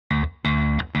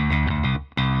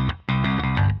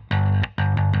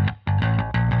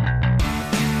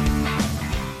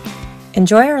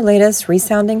Enjoy our latest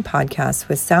resounding podcast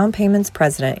with Sound Payments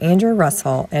President Andrew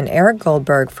Russell and Eric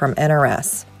Goldberg from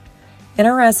NRS.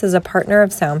 NRS is a partner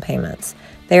of Sound Payments.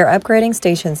 They are upgrading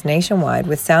stations nationwide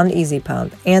with Sound Easy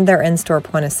Pump and their in-store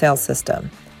point-of-sale system.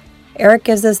 Eric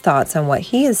gives his thoughts on what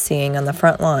he is seeing on the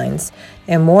front lines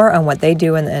and more on what they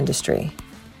do in the industry.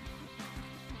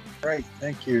 Great,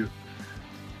 thank you.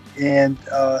 And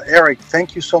Eric,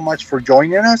 thank you so much for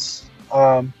joining us.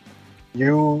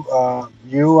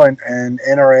 You and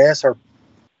NRS are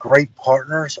great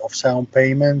partners of Sound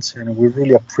Payments, and we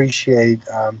really appreciate,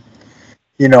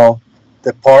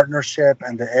 the partnership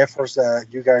and the efforts that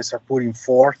you guys are putting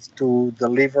forth to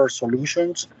deliver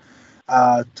solutions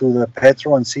to the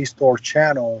Petro and C-Store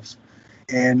channels.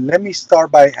 And let me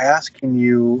start by asking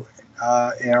you,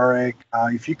 Eric,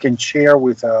 if you can share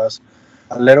with us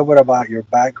a little bit about your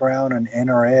background and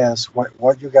NRS,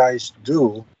 what you guys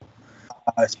do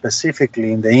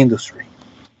specifically in the industry.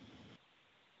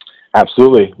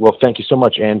 Absolutely. Well, thank you so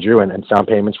much, Andrew, and Sound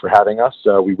Payments for having us.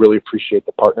 We really appreciate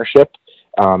the partnership,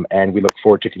 and we look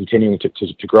forward to continuing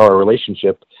to grow our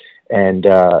relationship and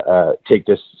take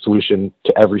this solution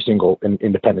to every single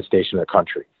independent station in the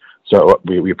country. So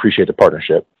we appreciate the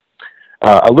partnership.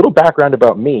 A little background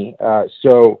about me.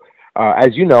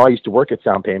 As you know, I used to work at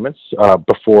Sound Payments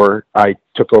before I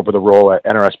took over the role at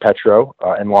NRS Petro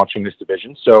and launching this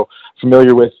division. So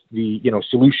familiar with the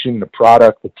solution, the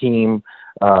product, the team,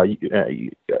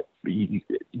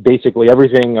 basically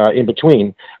everything in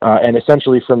between. And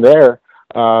essentially from there,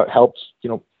 helped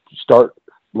start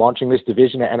launching this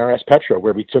division at NRS Petro,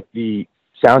 where we took the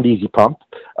Sound Easy Pump,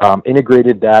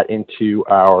 integrated that into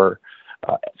our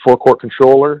forecourt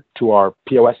controller, to our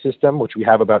POS system, which we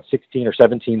have about 16 or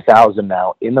 17,000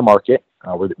 now in the market.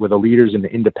 We're the leaders in the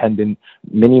independent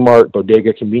mini mart,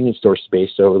 bodega, convenience store space.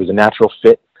 So it was a natural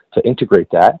fit to integrate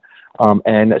that.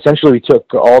 And essentially we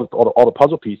took all the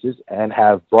puzzle pieces and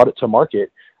have brought it to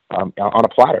market on a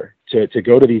platter to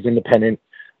go to these independent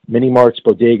mini marts,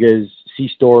 bodegas,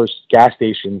 C-stores, gas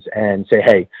stations, and say,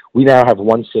 hey, we now have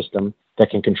one system that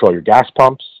can control your gas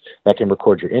pumps, that can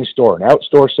record your in-store and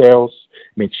out-store sales,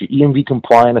 makes you EMV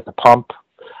compliant at the pump,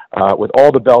 with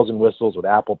all the bells and whistles with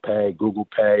Apple Pay, Google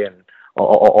Pay, and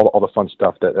all the fun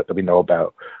stuff that we know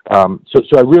about. So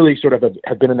I really sort of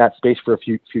have been in that space for a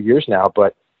few years now,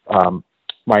 but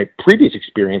my previous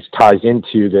experience ties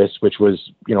into this, which was,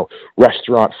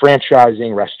 restaurant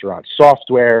franchising, restaurant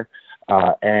software,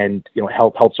 and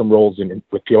held some roles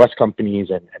with POS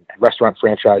companies and restaurant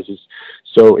franchises.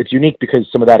 So it's unique because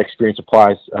some of that experience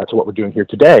applies to what we're doing here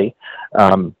today,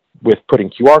 with putting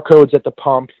QR codes at the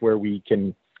pump, where we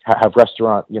can have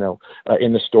restaurant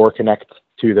in the store connect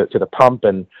to the pump,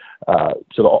 and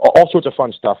so all sorts of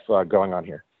fun stuff going on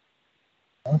here.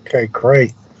 Okay,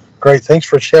 great. Thanks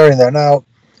for sharing that. Now,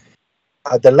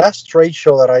 at the last trade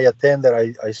show that I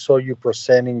attended, I saw you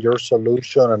presenting your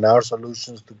solution and our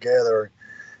solutions together,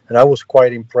 and I was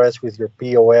quite impressed with your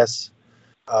POS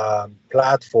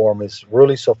platform. It's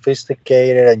really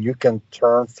sophisticated, and you can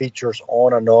turn features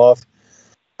on and off.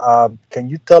 Can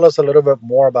you tell us a little bit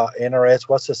more about NRS?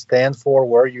 What's it stand for?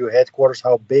 Where are you headquarters?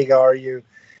 How big are you?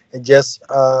 And just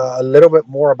a little bit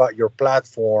more about your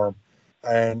platform.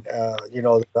 And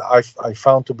I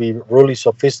found to be really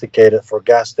sophisticated for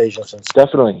gas stations and stuff.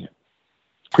 Definitely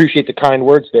appreciate the kind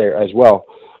words there as well.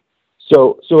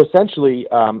 So essentially,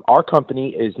 our company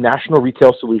is National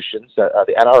Retail Solutions,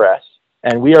 the NRS,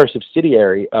 and we are a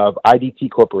subsidiary of IDT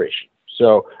Corporation.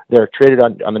 So they're traded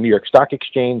on the New York Stock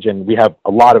Exchange, and we have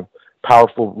a lot of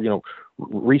powerful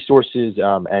resources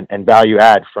and value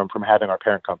add from having our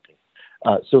parent company.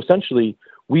 So essentially,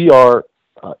 we are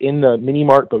in the mini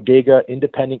mart, bodega,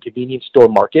 independent convenience store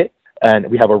market, and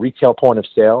we have a retail point of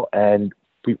sale. And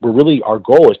we're really, our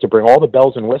goal is to bring all the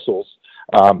bells and whistles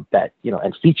that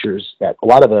and features that a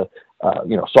lot of the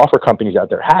software companies out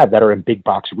there have that are in big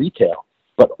box retail,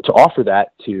 but to offer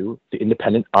that to the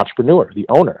independent entrepreneur, the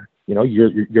owner.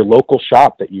 Your local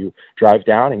shop that you drive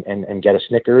down and get a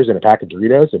Snickers and a pack of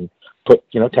Doritos and put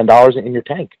 $10 in your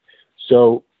tank.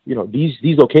 So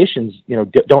these locations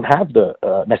don't have the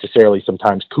necessarily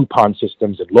sometimes coupon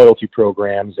systems and loyalty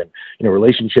programs and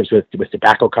relationships with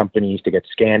tobacco companies to get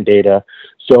scan data.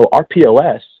 So our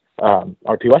POS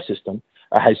system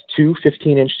has two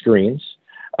 15-inch screens.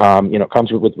 It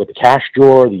comes with the cash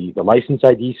drawer, the license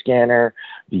ID scanner,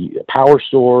 the power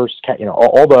source,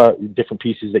 all the different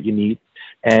pieces that you need.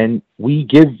 And we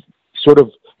give sort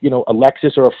of, a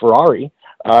Lexus or a Ferrari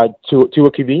to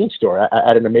a convenience store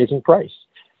at an amazing price.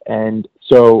 And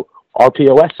so our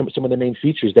POS, some of the main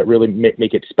features that really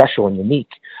make it special and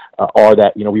unique are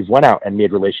that, we've went out and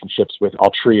made relationships with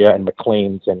Altria and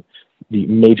McLean's and the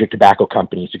major tobacco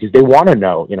companies, because they want to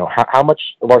know, how much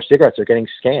of our cigarettes are getting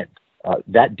scanned.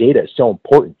 That data is so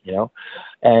important,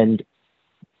 and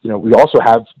we also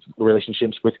have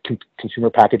relationships with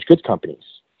consumer packaged goods companies.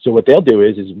 So what they'll do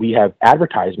is we have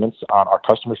advertisements on our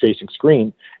customer-facing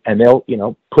screen, and they'll,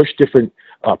 push different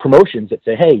promotions that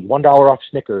say, hey, $1 off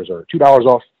Snickers or $2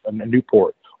 off a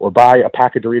Newport, or buy a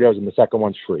pack of Doritos and the second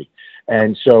one's free.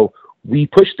 And so we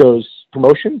push those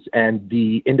promotions, and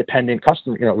the independent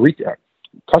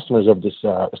customers of this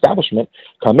establishment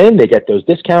come in, they get those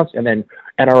discounts, and then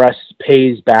NRS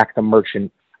pays back the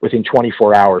merchant within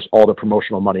 24 hours all the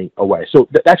promotional money away. So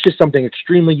that's just something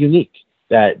extremely unique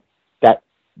that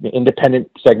the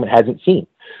independent segment hasn't seen.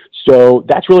 So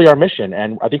that's really our mission.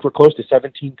 And I think we're close to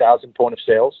 17,000 point of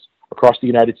sales across the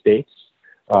United States.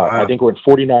 Wow. I think we're in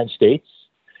 49 states.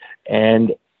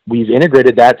 And we've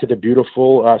integrated that to the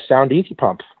beautiful Sound Easy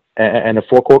Pump and a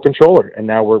 4-core controller. And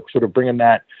now we're sort of bringing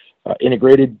that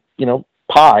integrated,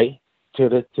 pie to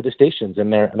the stations,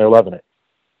 and they're loving it.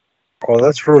 Oh,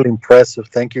 that's really impressive.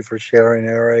 Thank you for sharing,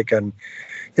 Eric. And,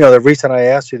 the reason I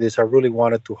asked you this, I really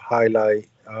wanted to highlight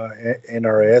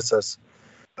NRS as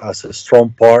a strong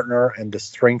partner and the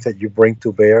strength that you bring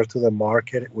to bear to the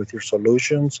market with your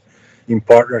solutions in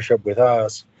partnership with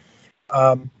us.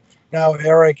 Now,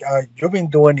 Eric, you've been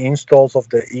doing installs of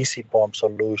the Easy Pump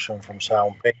solution from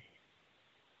SoundPay.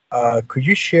 Could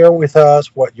you share with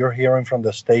us what you're hearing from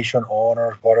the station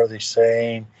owners? What are they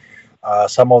saying?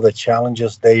 Some of the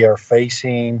challenges they are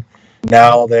facing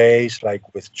nowadays, like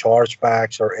with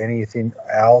chargebacks or anything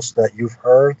else that you've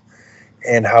heard,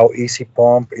 and how Easy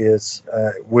Pump is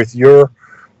with your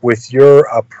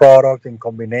product in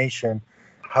combination.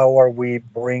 How are we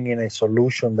bringing a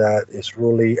solution that is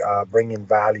really bringing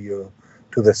value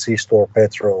to the C-store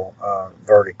petrol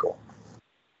vertical?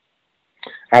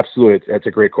 Absolutely. That's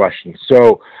a great question.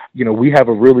 So, we have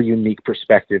a really unique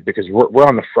perspective because we're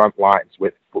on the front lines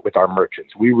with our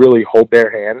merchants. We really hold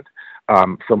their hand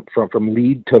from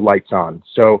lead to lights on.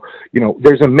 So,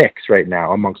 there's a mix right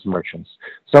now amongst merchants.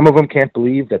 Some of them can't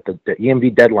believe that the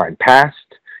EMV deadline passed.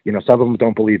 Some of them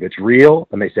don't believe it's real.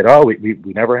 And they said, oh, we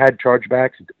never had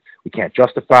chargebacks. We can't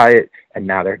justify it. And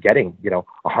now they're getting,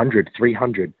 $100,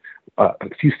 $300, a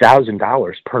few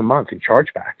 $1,000s per month in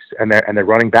chargebacks. And they're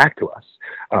running back to us.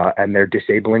 And they're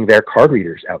disabling their card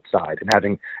readers outside and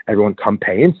having everyone come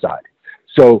pay inside.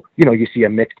 So, you see a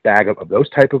mixed bag of those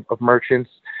type of merchants.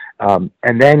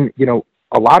 And then,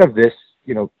 a lot of this,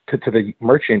 to the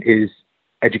merchant is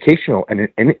educational and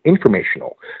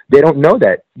informational. They don't know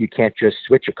that you can't just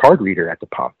switch a card reader at the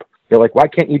pump. They're like, why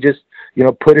can't you just,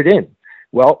 put it in?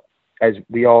 Well, as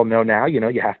we all know now,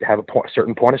 you have to have a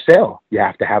certain point of sale. You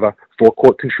have to have a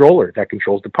 4-core controller that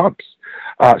controls the pumps.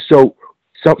 So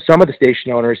some of the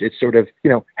station owners, it's sort of,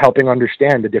 helping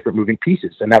understand the different moving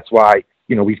pieces. And that's why,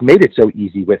 we've made it so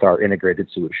easy with our integrated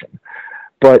solution.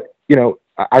 But,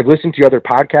 I've listened to your other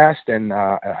podcast, and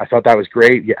I thought that was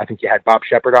great. I think you had Bob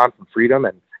Shepard on from Freedom,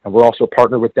 and we're also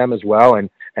partnered with them as well. And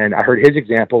I heard his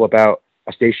example about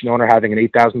a station owner having an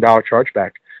 $8,000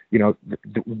 chargeback.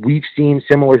 We've seen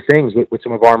similar things with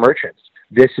some of our merchants.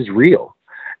 This is real.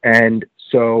 And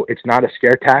so it's not a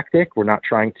scare tactic. We're not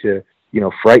trying to,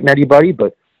 frighten anybody,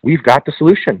 but we've got the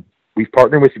solution. We've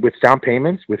partnered with Sound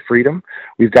Payments, with Freedom.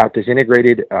 We've got this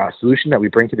integrated solution that we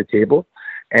bring to the table,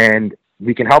 and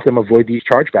we can help them avoid these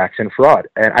chargebacks and fraud.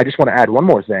 And I just want to add one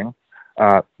more thing.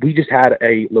 We just had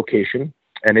a location,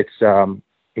 and it's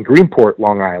in Greenport,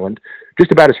 Long Island,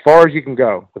 just about as far as you can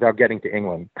go without getting to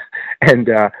England. And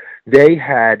they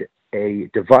had a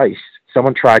device.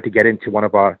 Someone tried to get into one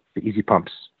of the Easy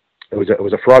Pumps. It was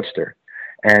a fraudster.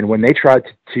 And when they tried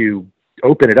to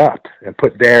open it up and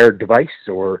put their device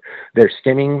or their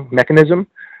skimming mechanism,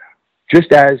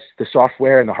 just as the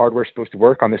software and the hardware is supposed to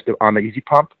work on the Easy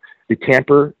Pump, the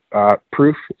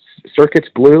tamper-proof circuits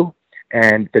blew,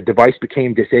 and the device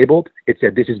became disabled. It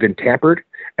said, "This has been tampered,"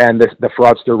 and the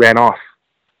fraudster ran off.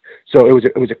 So it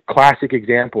was a classic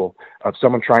example of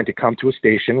someone trying to come to a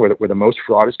station where the most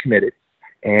fraud is committed,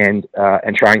 and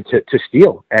trying to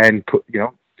steal. And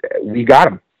we got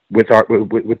them with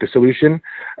the solution,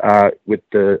 with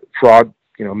the fraud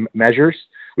measures.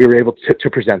 We were able to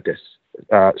prevent this.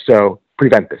 So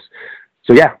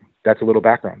yeah, that's a little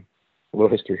background. A little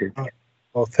history here.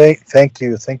 Well, thank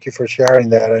you for sharing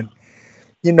that. And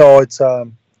it's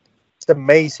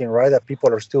amazing, right, that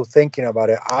people are still thinking about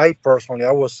it. I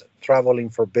was traveling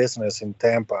for business in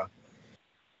Tampa,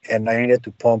 and I needed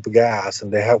to pump gas,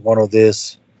 and they had one of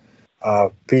these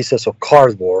pieces of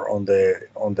cardboard on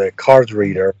the card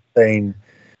reader saying,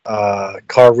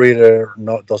 "Card reader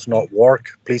does not work.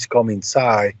 Please come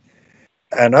inside."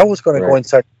 And I was going to go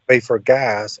inside to pay for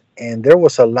gas, and there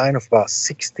was a line of about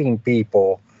 16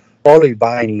 people, probably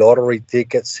buying lottery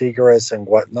tickets, cigarettes, and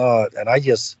whatnot. And I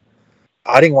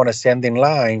didn't want to stand in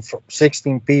line for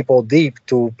 16 people deep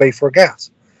to pay for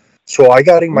gas. So I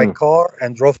got in my car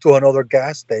and drove to another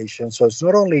gas station. So it's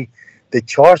not only the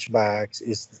chargebacks,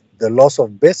 it's the loss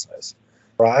of business,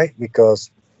 right?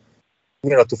 Because,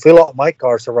 to fill up my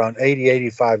car is around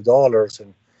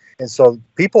 $85. And so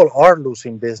people are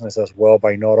losing business as well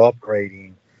by not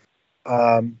upgrading.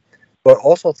 But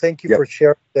also thank you for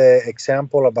sharing the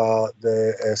example about the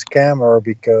scammer,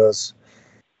 because,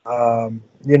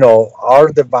 our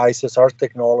devices, our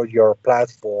technology, our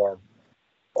platform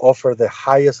offer the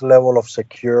highest level of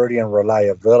security and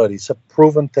reliability. It's a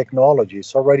proven technology.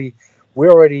 We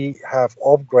already have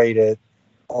upgraded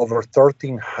over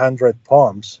 1,300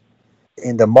 pumps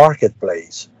in the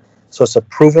marketplace. So it's a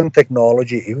proven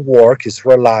technology. It works. It's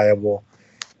reliable.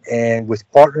 And with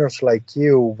partners like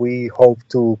you, we hope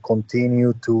to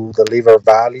continue to deliver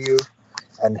value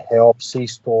and help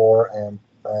C-store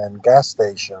and gas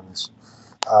stations,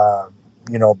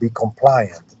 be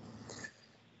compliant.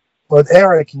 But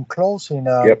Eric, in closing,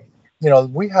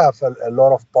 we have a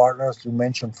lot of partners. You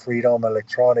mentioned Freedom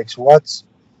Electronics. What's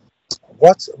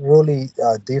really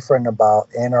different about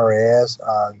NRS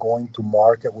going to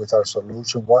market with our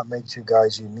solution? What makes you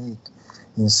guys unique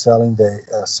in selling the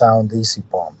Sound Easy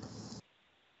pump?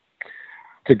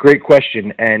 It's a great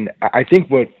question, and I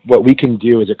think what we can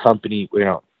do as a company,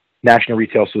 National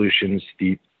Retail Solutions,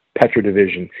 the Petro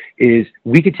division, is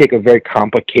we could take a very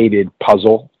complicated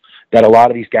puzzle that a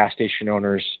lot of these gas station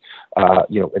owners,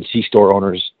 and C-store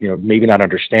owners, maybe not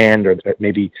understand, or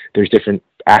maybe there's different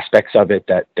aspects of it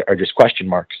that are just question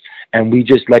marks. And we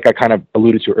just, like I kind of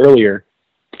alluded to earlier,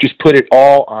 just put it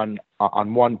all on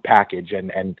one package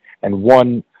and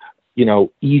one,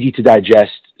 easy to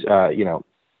digest,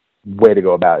 way to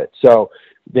go about it. So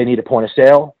they need a point of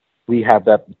sale. We have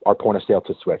our point of sale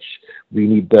to switch. We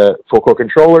need the full core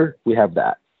controller. We have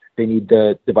that. They need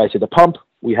the device at the pump.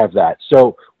 We have that.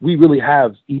 So we really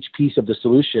have each piece of the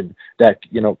solution that,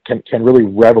 can really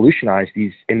revolutionize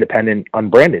these independent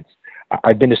unbrandeds.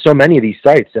 I've been to so many of these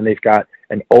sites, and they've got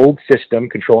an old system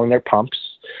controlling their pumps,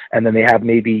 and then they have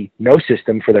maybe no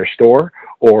system for their store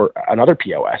or another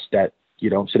POS that,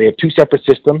 so they have two separate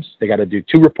systems. They got to do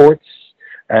two reports,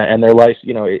 and their life,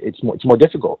 it's more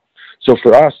difficult. So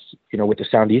for us, with the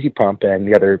Sound Easy pump and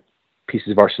the other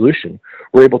pieces of our solution,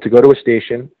 we're able to go to a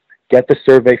station, get the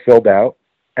survey filled out,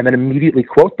 and then immediately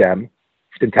quote them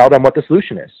and tell them what the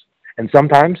solution is. And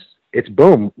sometimes it's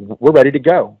boom, we're ready to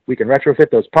go. We can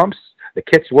retrofit those pumps. The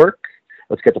kits work.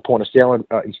 Let's get the point of sale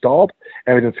installed.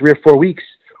 And within 3 or 4 weeks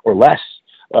or less,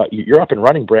 you're up and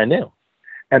running brand new.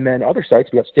 And then other sites,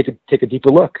 we have to take a deeper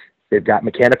look. They've got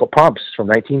mechanical pumps from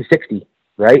 1960,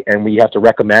 right? And we have to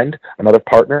recommend another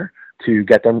partner to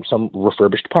get them some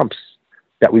refurbished pumps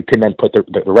that we can then put the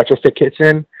retrofit kits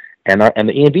in and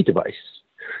the E&B device.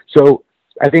 So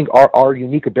I think our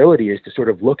unique ability is to sort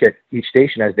of look at each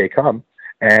station as they come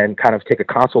and kind of take a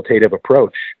consultative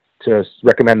approach to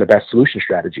recommend the best solution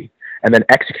strategy and then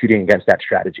executing against that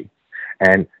strategy.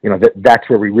 And, that's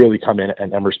where we really come in,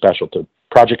 and we're special to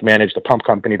project manage the pump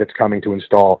company that's coming to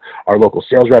install, our local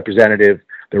sales representative,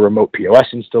 the remote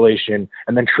POS installation,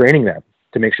 and then training them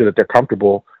to make sure that they're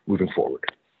comfortable moving forward.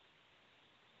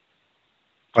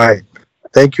 All right.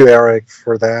 Thank you, Eric,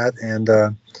 for that. And,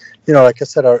 like I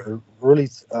said, I'm really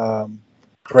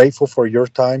grateful for your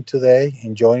time today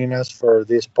in joining us for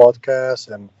this podcast.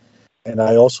 And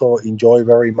I also enjoy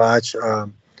very much,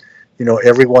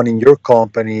 everyone in your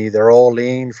company. They're all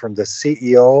in, from the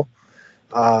CEO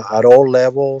at all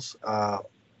levels,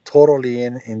 totally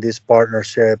in this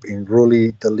partnership, in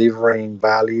really delivering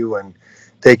value and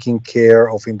taking care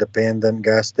of independent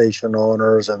gas station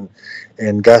owners and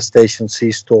gas station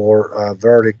C-store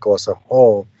vertical as a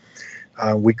whole.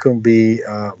 We couldn't be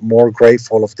more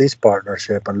grateful of this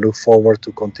partnership and look forward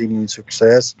to continuing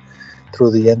success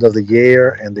through the end of the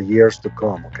year and the years to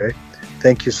come, okay?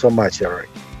 Thank you so much, Eric.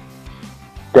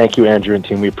 Thank you, Andrew and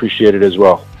team. We appreciate it as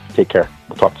well. Take care.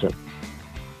 We'll talk soon.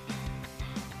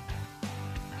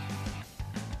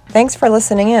 Thanks for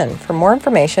listening in. For more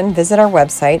information, visit our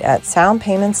website at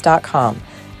soundpayments.com.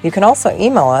 You can also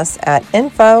email us at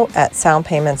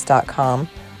info@soundpayments.com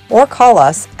or call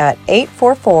us at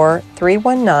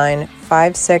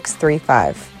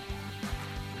 844-319-5635.